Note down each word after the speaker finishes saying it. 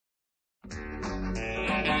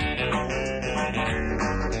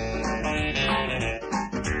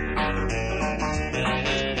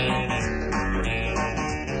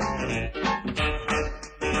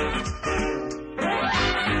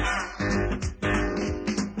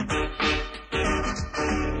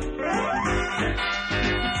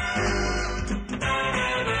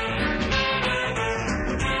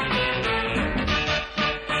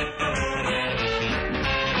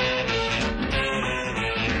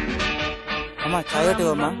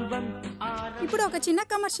ఇప్పుడు ఒక చిన్న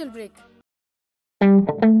కమర్షియల్ బ్రేక్.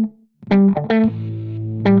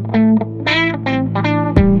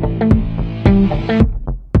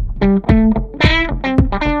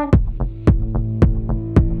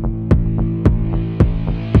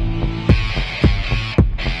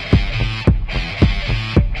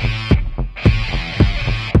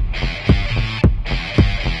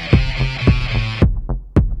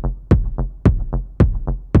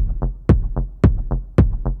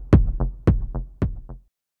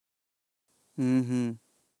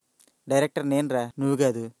 డైరెక్టర్ నేను రా, నువ్వు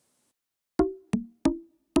కాదు.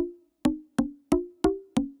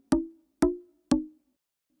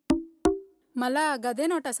 మళ్ళా గదే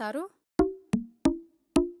నోటా సారు?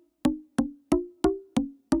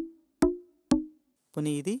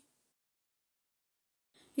 పోనీ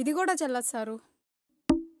ఇది కూడా చెల్లదు సారు.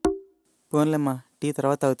 పోన్లేమ్మా, టీ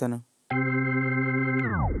తర్వాత అవుతాను.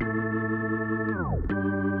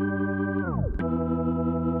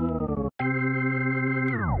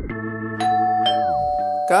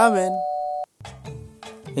 కామెన్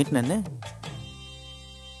ఏంటి నన్నే?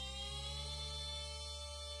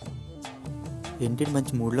 ఏంటి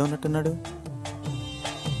మంచి మూడ్లో ఉన్నట్టున్నాడు?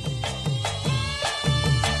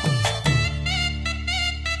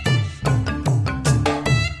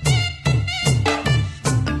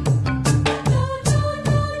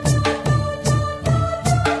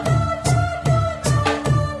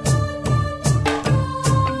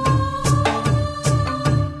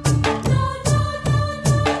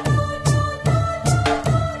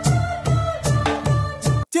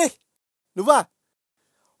 నువ్వా?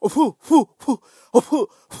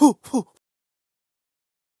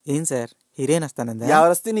 ఏం సార్, హీరోయిన్ వస్తానందా?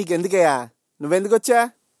 ఎవరొస్తే నీకెందుకయ్యా? నువ్వెందుకొచ్చా?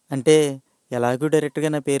 అంటే ఎలాగూ డైరెక్ట్గా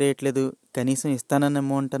నా పేరు వేయట్లేదు, కనీసం ఇస్తానన్న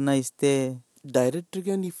అమౌంట్ అన్నా ఇస్తే.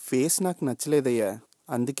 డైరెక్ట్గా నీ ఫేస్ నాకు నచ్చలేదయ్యా,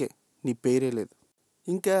 అందుకే నీ పేరే లేదు.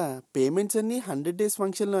 ఇంకా పేమెంట్స్ అన్నీ 100 days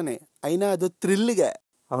ఫంక్షన్లోనే, అయినా అదో థ్రిల్గా.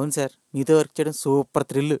 అవును సార్, మీతో వర్క్ చేయడం super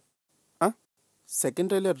thrill.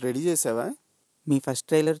 Second trailer ready చేసావా? మీ ఫస్ట్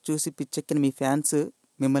ట్రైలర్ చూసి పిచ్చెక్కిన మీ ఫ్యాన్స్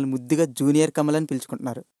మిమ్మల్ని ముద్దుగా జూనియర్ కమల్ అని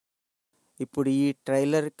పిలుచుకుంటున్నారు. ఇప్పుడు ఈ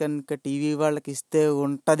ట్రైలర్ కనుక టీవీ వాళ్ళకి ఇస్తే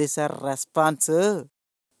ఉంటుంది సార్ రెస్పాన్స్.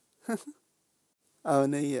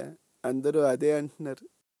 అవునయ్యా, అందరూ అదే అంటున్నారు.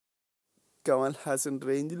 కమల్ హాసన్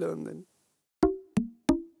రేంజ్లో ఉందని.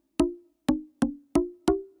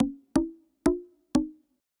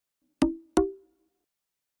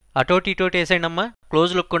 అటోటి ఇటోటి వేసేయండి అమ్మా,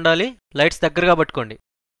 క్లోజ్ లుక్ ఉండాలి, లైట్స్ దగ్గరగా పట్టుకోండి.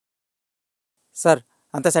 సార్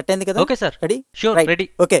అంతా సెట్ అయింది కదా? Okay sir, ready? Sure, ready.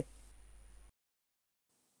 Okay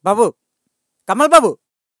బాబు, కమల్ బాబు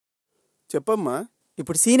చెప్పమ్మా.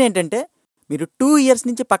 ఇప్పుడు సీన్ ఏంటంటే, మీరు 2 years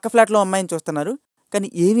నుంచి పక్క ఫ్లాట్లో అమ్మాయిని చూస్తున్నారు, కానీ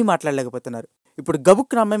ఏమీ మాట్లాడలేకపోతున్నారు. ఇప్పుడు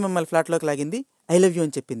గబుక్కున అమ్మాయి మిమ్మల్ని ఫ్లాట్లోకి లాగింది, ఐ లవ్ యూ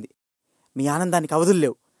అని చెప్పింది. మీ ఆనందానికి అవధులు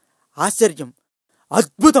లేవు. ఆశ్చర్యం,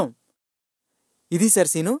 అద్భుతం. ఇది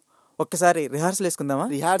సార్ సీను. ఒక్కసారి రిహార్సల్ వేసుకుందామా?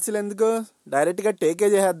 రిహార్సల్ ఎందుకు, డైరెక్ట్గా టేకే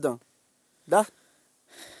చేసేద్దాం. దా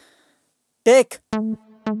టేక్.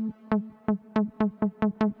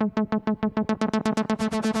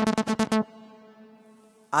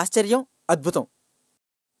 ఆశ్చర్యం, అద్భుతం.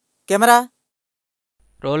 Camera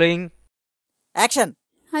rolling, action.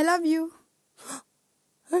 I love you.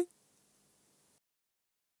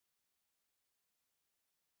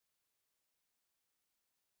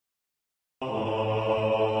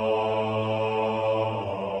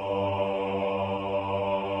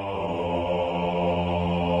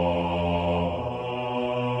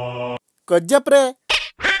 కొజ్జప్రే.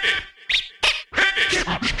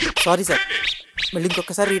 Sorry sir, మళ్ళీ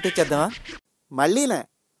ఇంకొకసారి రీటేక్ చేద్దామా? మళ్ళీనా?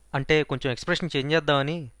 అంటే కొంచెం ఎక్స్ప్రెషన్ చేంజ్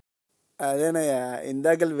చేద్దామని. అదేనయ్యా,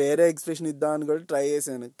 ఇందాక వేరే ఎక్స్ప్రెషన్ ఇద్దామని కూడా ట్రై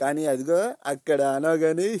చేశాను, కానీ అదిగో అక్కడ అనో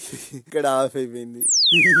కానీ ఇక్కడ ఆఫ్ అయిపోయింది.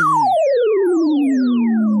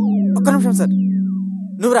 ఒక్క నిమిషం సార్,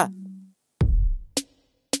 నువ్వురా,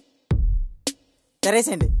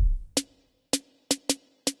 తెరేసేయండి.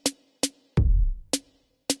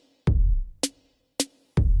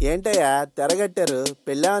 ఏంటయ్యా తెరగట్టారు,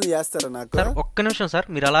 పెళ్ళామని చేస్తారా నాకు? సార్ ఒక్క నిమిషం సార్,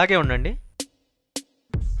 మీరు అలాగే ఉండండి.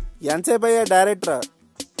 ఎంతసేపు అయ్యా డైరెక్టర్?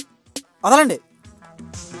 వదలండి.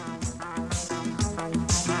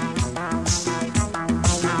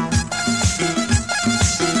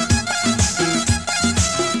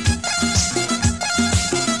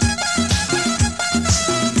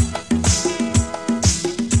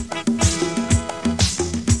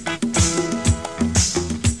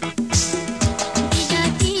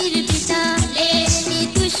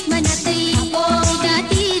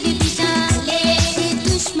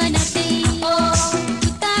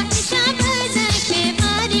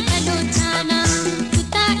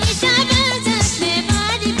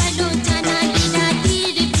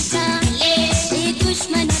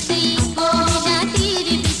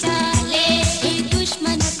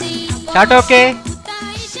 Shot okay.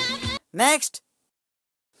 Next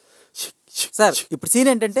sir. ఇప్పుడు సీన్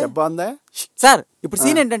ఏంటంటే బాగుందా సార్, ఇప్పుడు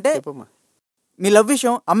సీన్ ఏంటంటే చెప్పమ్మా. మీ లవ్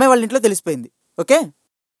విషయం అమ్మాయి వాళ్ళ ఇంట్లో తెలిసిపోయింది. ఓకే,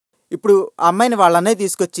 ఇప్పుడు ఆ అమ్మాయిని వాళ్ళ అన్నయ్య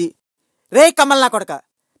తీసుకొచ్చి, రే కమల్ నా కొడక,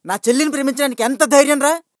 నా చెల్లిని ప్రేమించడానికి ఎంత ధైర్యం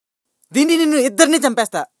రా, దీన్ని నిన్ను ఇద్దరిని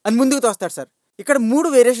చంపేస్తా అని ముందుకు తోస్తాడు సార్. ఇక్కడ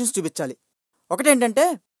 3 వేరియేషన్స్ చూపించాలి. ఒకటేంటంటే,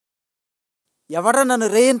 ఎవడ్రా నన్ను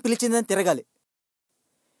రే అని పిలిచిందని తిరగాలి,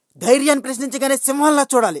 ధైర్యాన్ని ప్రశ్నించగానే సింహంలా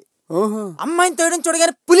చూడాలి, అమ్మాయిని తోయడం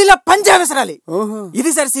చూడగానే పులిలా పంజా విసరాలి.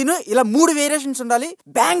 ఇది సార్ సీను. ఇలా 3 వేరియేషన్స్ ఉండాలి.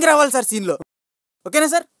 బ్యాంగ్ రావాలి సార్ సీన్ లో. ఓకేనా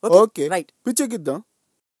సార్? Okay, right. పిచ్చెక్కిద్దాం.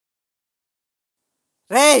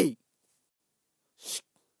 రేయ్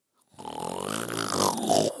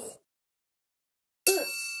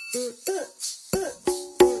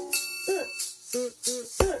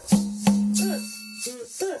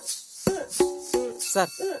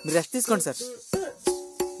సార్, మీరు రెస్ట్ తీసుకోండి సార్.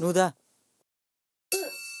 నువ్వుదా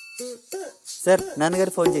సార్,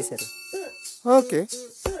 నాన్నగారు ఫోన్ చేశారు. ఓకే,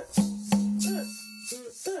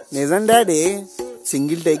 నిజం డాడీ,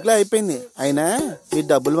 సింగిల్ టేక్ లో అయిపోయింది. అయినా మీరు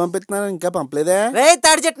డబ్బులు పంపిస్తున్నారు, ఇంకా పంపలేదా? రే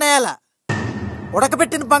తాడి చెట్టునాయాలా,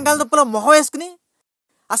 ఉడకబెట్టిన బంగాళదుంపలో మొహం వేసుకుని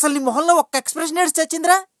అసలు నీ మొహంలో ఒక్క ఎక్స్ప్రెషన్ ఏడ్చి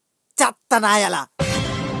చచ్చిందిరా చెత్త నాయాలా.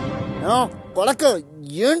 కొడక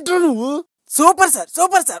ఏంట్రా నువ్వు? Super sir,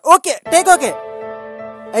 super sir. Okay, take okay,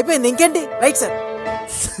 అయిపోయింది. ఇంకేంటి? Right sir.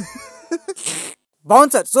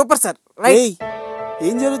 బాగుంది సార్, సూపర్ సార్. రైట్.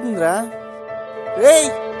 ఏం జరుగుతుందిరా? రేయ్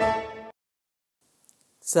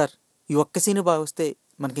సార్, ఈ ఒక్క సీన్ బాగా వస్తే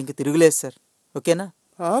మనకి ఇంక తిరుగులేదు సార్. ఓకేనా?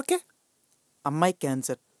 ఓకే. అమ్మాయి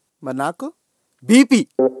క్యాన్సర్, మరి నాకు బీపీ.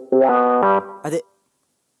 అదే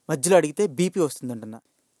మధ్యలో అడిగితే బీపీ వస్తుందంటన్నా.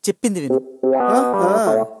 చెప్పింది విను.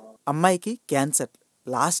 అమ్మాయికి క్యాన్సర్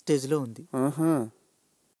లాస్ట్ స్టేజ్లో ఉంది.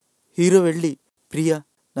 హీరో వెళ్ళి, ప్రియా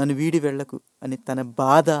నన్ను వీడి వెళ్ళకు అని తన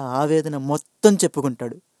బాధ ఆవేదన మొత్తం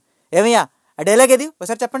చెప్పుకుంటాడు. ఏమయ్యా ఆ డైలాగ్ ఏది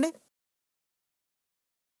ఒకసారి చెప్పండి.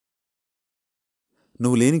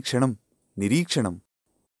 నువ్వు లేని క్షణం నిరీక్షణం,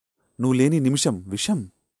 నువ్వు లేని నిమిషం విషం,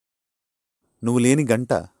 నువ్వు లేని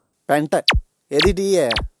గంట పెంట. ఏది టీయే?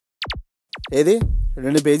 ఏది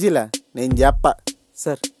 2 పేజీలా? నేను చెప్ప.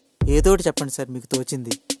 సార్ ఏదోటి చెప్పండి సార్, మీకు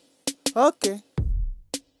తోచింది. ఓకే.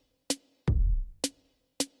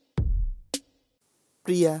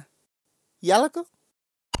 ప్రియా ఎలకు.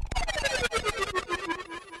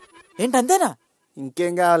 ఏంటంతేనా?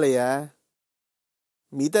 ఇంకేం కావాలయ్యా?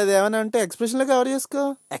 మిగతాది ఏమైనా ఉంటే ఎక్స్ప్రెషన్లో కవర్ చేసుకో.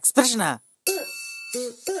 ఎక్స్ప్రెషనా?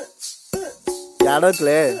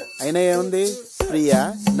 ఏడోట్లే. అయినా ఏముంది, ప్రియా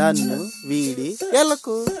నన్ను వీడి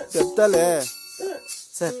ఎలకు చెప్తాలే.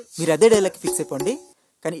 సార్ మీరు అదే డైలాగ్ ఫిక్స్ అయిపోండి,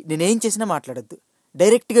 కానీ నేనేం చేసినా మాట్లాడద్దు.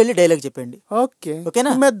 డైరెక్ట్గా వెళ్ళి డైలాగ్ చెప్పండి. ఓకే,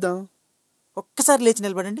 ఓకేనా? మెద్దాం. ఒక్కసారి లేచి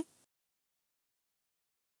నిలబడండి.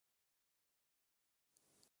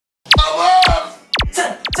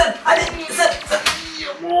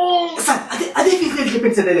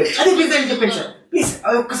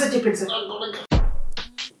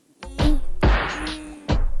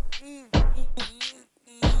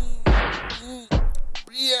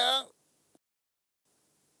 ప్రియా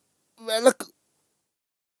వెలకు.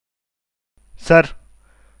 సార్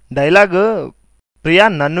డైలాగ్ ప్రియా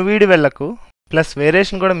నన్ను వీడి వెళ్ళకు ప్లస్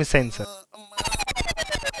వేరియేషన్ కూడా మిస్ అయింది సార్.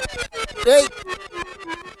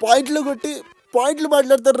 పాయింట్లు కొట్టి పాయింట్లు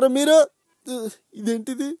మాట్లాడతారా మీరు?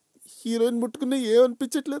 ఇదేంటిది, హీరోయిన్ ముట్టుకున్నా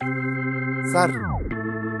ఏమనిపించట్లేదు. సార్,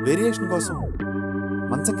 వేరియేషన్ కోసం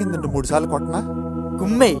మంచం కింద 3 సార్లు కొట్టనా?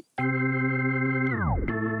 కుమ్మై.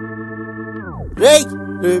 రేయ్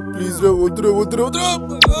ప్లీజ్ రా, వద్దురా వద్దురా వద్దురా.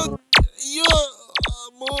 అయ్యో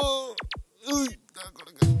అమ్మో.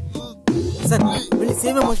 సార్ వెళ్ళి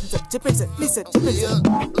సేమ్ ఎమోషన్ సార్ చెప్పండి సార్, ప్లీజ్ సార్ చెప్పండి సార్.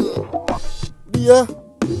 ప్రియా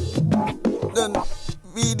నన్ను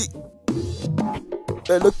వీడి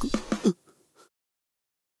వెళ్ళకు.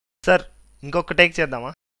 సార్ ఇంకొక టేక్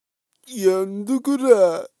చేద్దామా? ఎందుకురా?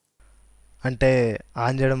 అంటే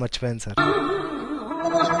ఆన్ చేయడం మర్చిపోయాను సార్.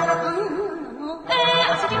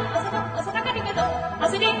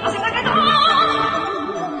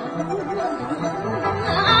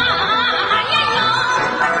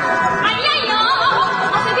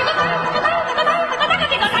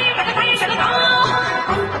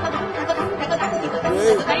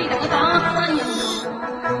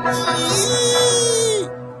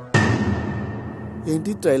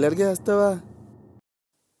 ఏంటి ట్రైలర్గా వేస్తావా?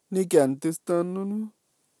 నీకు ఎంత ఇస్తాను?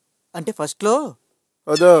 అంటే ఫస్ట్లో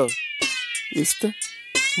అదో ఇస్తా,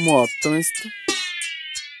 మొత్తం ఇస్తా.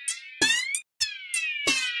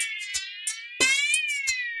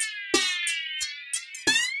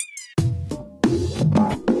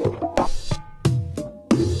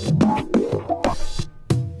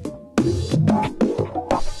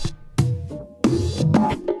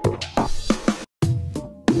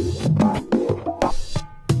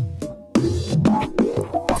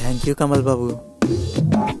 Thank you Kamal Babu.